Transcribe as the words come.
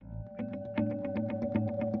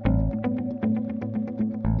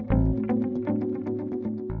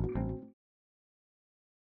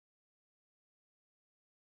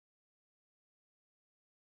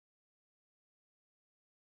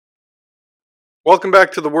Welcome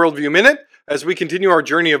back to the Worldview Minute. As we continue our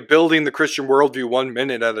journey of building the Christian worldview 1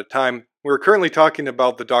 minute at a time, we're currently talking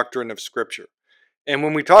about the doctrine of Scripture. And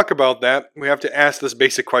when we talk about that, we have to ask this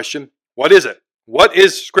basic question: what is it? What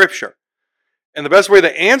is Scripture? And the best way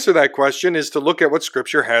to answer that question is to look at what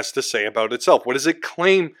Scripture has to say about itself. What does it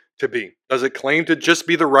claim to be? Does it claim to just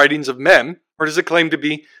be the writings of men, or does it claim to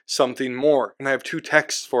be something more? And I have two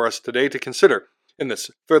texts for us today to consider in this.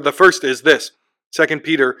 The first is this, 2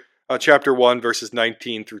 Peter chapter 1, verses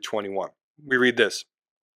 19 through 21. We read this.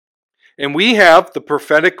 And we have the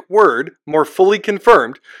prophetic word more fully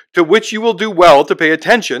confirmed, to which you will do well to pay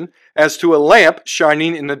attention as to a lamp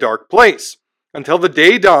shining in a dark place, until the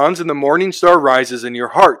day dawns and the morning star rises in your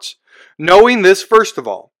hearts. Knowing this, first of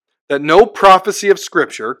all, that no prophecy of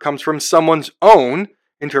Scripture comes from someone's own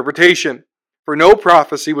interpretation. For no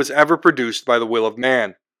prophecy was ever produced by the will of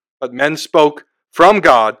man, but men spoke from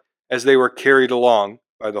God as they were carried along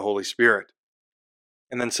by the Holy Spirit.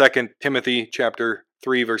 And then 2 Timothy chapter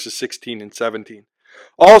 3, verses 16 and 17.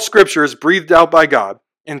 All Scripture is breathed out by God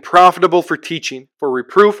and profitable for teaching, for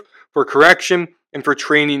reproof, for correction, and for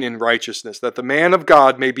training in righteousness, that the man of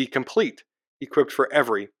God may be complete, equipped for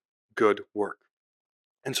every good work.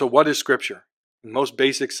 And so what is Scripture? In the most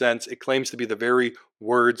basic sense, it claims to be the very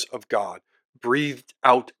words of God, breathed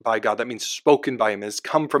out by God. That means spoken by Him. It has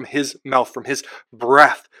come from His mouth, from His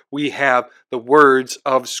breath. We have the words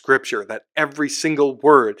of Scripture, that every single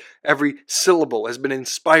word, every syllable has been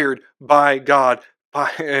inspired by God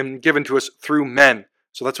and given to us through men.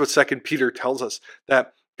 So that's what 2 Peter tells us,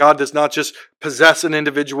 that God does not just possess an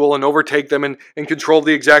individual and overtake them and control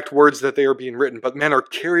the exact words that they are being written, but men are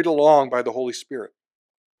carried along by the Holy Spirit.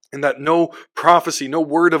 And that no prophecy, no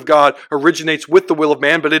word of God originates with the will of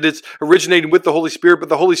man, but it is originating with the Holy Spirit, but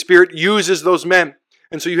the Holy Spirit uses those men.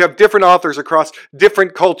 And so you have different authors across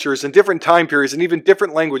different cultures and different time periods and even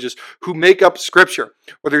different languages who make up Scripture.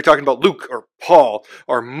 Whether you're talking about Luke or Paul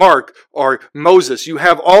or Mark or Moses, you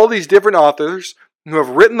have all these different authors who have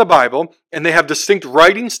written the Bible, and they have distinct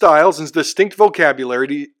writing styles and distinct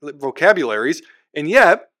vocabularies, and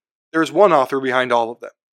yet there's one author behind all of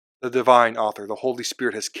them. The divine author, the Holy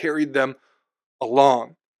Spirit, has carried them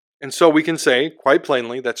along. And so we can say quite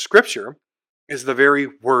plainly that Scripture is the very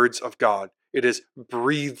words of God. It is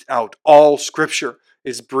breathed out. All Scripture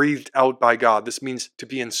is breathed out by God. This means to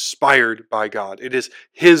be inspired by God. It is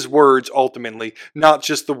His words ultimately, not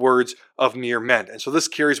just the words of mere men. And so this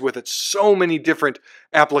carries with it so many different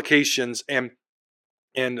applications and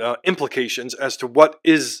implications as to what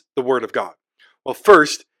is the Word of God. Well,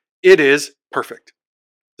 first, it is perfect.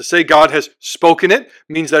 To say God has spoken it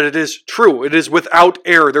means that it is true. It is without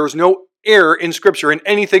error. There is no error in Scripture in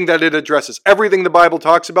anything that it addresses. Everything the Bible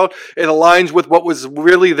talks about, it aligns with what was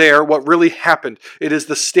really there, what really happened. It is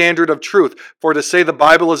the standard of truth. For to say the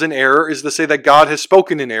Bible is in error is to say that God has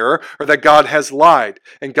spoken in error or that God has lied.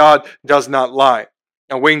 And God does not lie.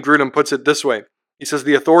 Now, Wayne Grudem puts it this way. He says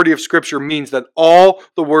the authority of Scripture means that all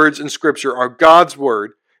the words in Scripture are God's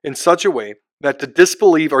word in such a way that to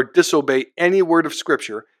disbelieve or disobey any word of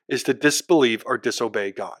Scripture is to disbelieve or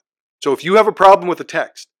disobey God. So if you have a problem with a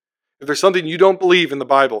text, if there's something you don't believe in the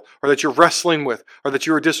Bible, or that you're wrestling with, or that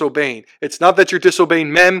you're disobeying, it's not that you're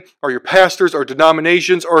disobeying men, or your pastors, or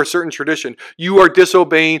denominations, or a certain tradition. You are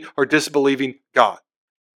disobeying or disbelieving God.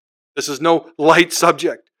 This is no light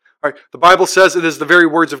subject. All right, the Bible says it is the very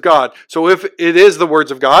words of God. So if it is the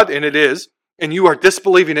words of God, and it is, and you are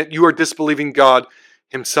disbelieving it, you are disbelieving God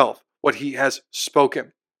Himself, what He has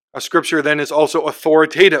spoken. A Scripture then is also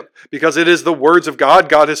authoritative because it is the words of God.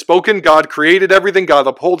 God has spoken. God created everything. God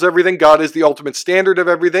upholds everything. God is the ultimate standard of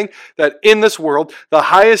everything. That in this world, the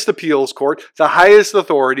highest appeals court, the highest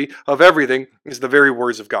authority of everything is the very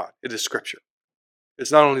words of God. It is Scripture.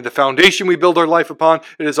 It's not only the foundation we build our life upon,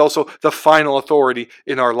 it is also the final authority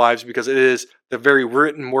in our lives because it is the very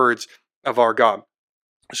written words of our God.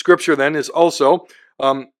 Scripture then is also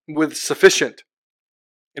with sufficient.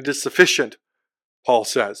 It is sufficient, Paul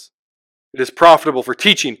says. It is profitable for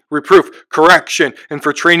teaching, reproof, correction, and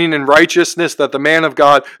for training in righteousness, that the man of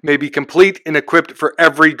God may be complete and equipped for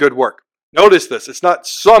every good work. Notice this. It's not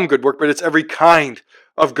some good work, but it's every kind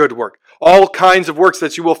of good work. All kinds of works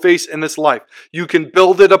that you will face in this life. You can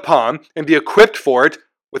build it upon and be equipped for it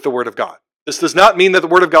with the Word of God. This does not mean that the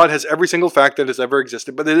Word of God has every single fact that has ever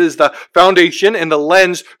existed, but it is the foundation and the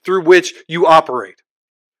lens through which you operate.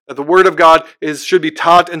 That the Word of God should be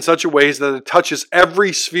taught in such a way that it touches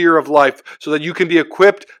every sphere of life so that you can be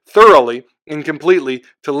equipped thoroughly and completely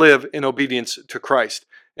to live in obedience to Christ.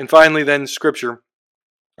 And finally then, Scripture,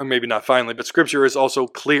 or maybe not finally, but Scripture is also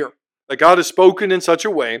clear. That God has spoken in such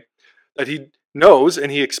a way that He knows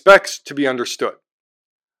and He expects to be understood.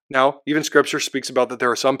 Now, even Scripture speaks about that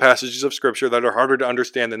there are some passages of Scripture that are harder to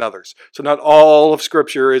understand than others. So not all of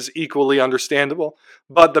Scripture is equally understandable,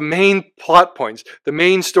 but the main plot points, the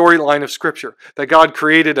main storyline of Scripture, that God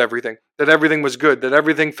created everything, that everything was good, that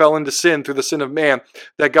everything fell into sin through the sin of man,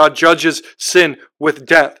 that God judges sin with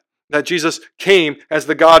death, that Jesus came as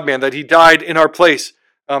the God-man, that he died in our place,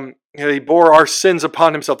 that he bore our sins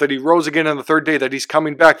upon himself, that he rose again on the third day, that he's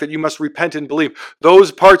coming back, that you must repent and believe.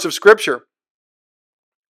 Those parts of Scripture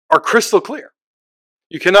are crystal clear.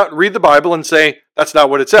 You cannot read the Bible and say, that's not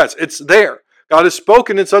what it says. It's there. God has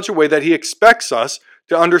spoken in such a way that he expects us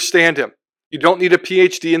to understand him. You don't need a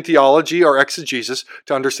PhD in theology or exegesis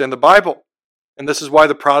to understand the Bible. And this is why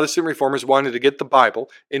the Protestant reformers wanted to get the Bible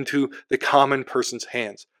into the common person's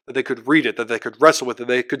hands, that they could read it, that they could wrestle with it,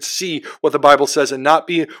 that they could see what the Bible says and not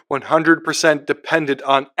be 100% dependent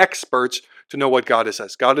on experts to know what God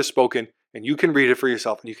says. God has spoken, and you can read it for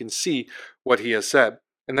yourself, and you can see what he has said.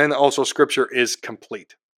 And then also Scripture is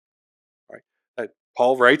complete. Right?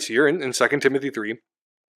 Paul writes here in 2 Timothy 3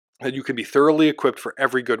 that you can be thoroughly equipped for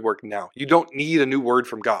every good work now. You don't need a new word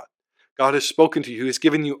from God. God has spoken to you. He has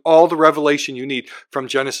given you all the revelation you need from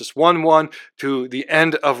Genesis 1:1 to the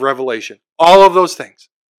end of Revelation. All of those things.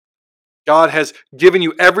 God has given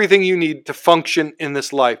you everything you need to function in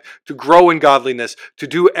this life, to grow in godliness, to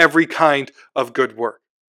do every kind of good work.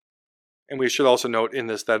 And we should also note in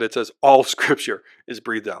this that it says all Scripture is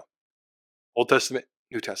breathed out. Old Testament,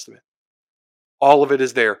 New Testament. All of it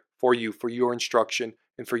is there for you, for your instruction,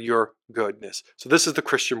 and for your goodness. So this is the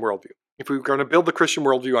Christian worldview. If we're going to build the Christian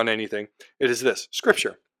worldview on anything, it is this,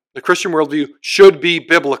 Scripture. The Christian worldview should be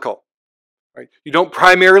biblical. Right? You don't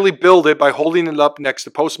primarily build it by holding it up next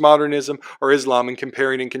to postmodernism or Islam and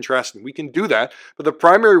comparing and contrasting. We can do that, but the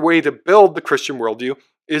primary way to build the Christian worldview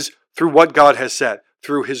is through what God has said,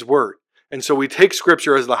 through his word. And so we take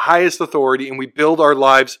Scripture as the highest authority and we build our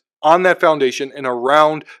lives on that foundation and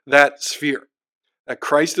around that sphere. That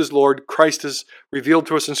Christ is Lord, Christ is revealed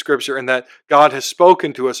to us in Scripture, and that God has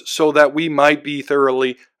spoken to us so that we might be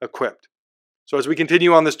thoroughly equipped. So as we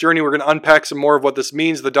continue on this journey, we're going to unpack some more of what this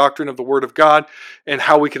means, the doctrine of the Word of God, and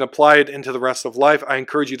how we can apply it into the rest of life. I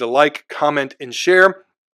encourage you to like, comment, and share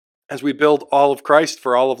as we build all of Christ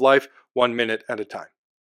for all of life, 1 minute at a time.